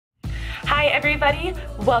Hi everybody,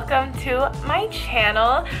 welcome to my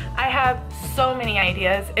channel. I have so many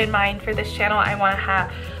ideas in mind for this channel. I want to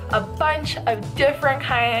have a bunch of different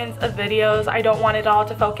kinds of videos. I don't want it all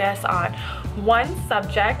to focus on one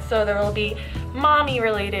subject, so there will be mommy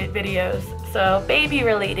related videos, so baby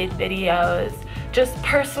related videos, just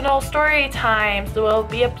personal story times. There will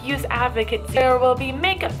be abuse advocacy. There will be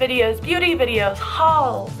makeup videos, beauty videos,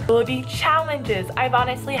 hauls. There will be challenges. I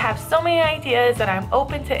honestly have so many ideas, and I'm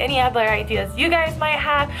open to any other ideas you guys might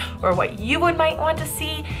have or what you might want to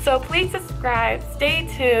see. So please subscribe, stay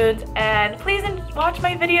tuned, and please watch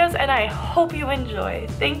my videos, and I hope you enjoy.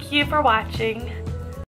 Thank you for watching.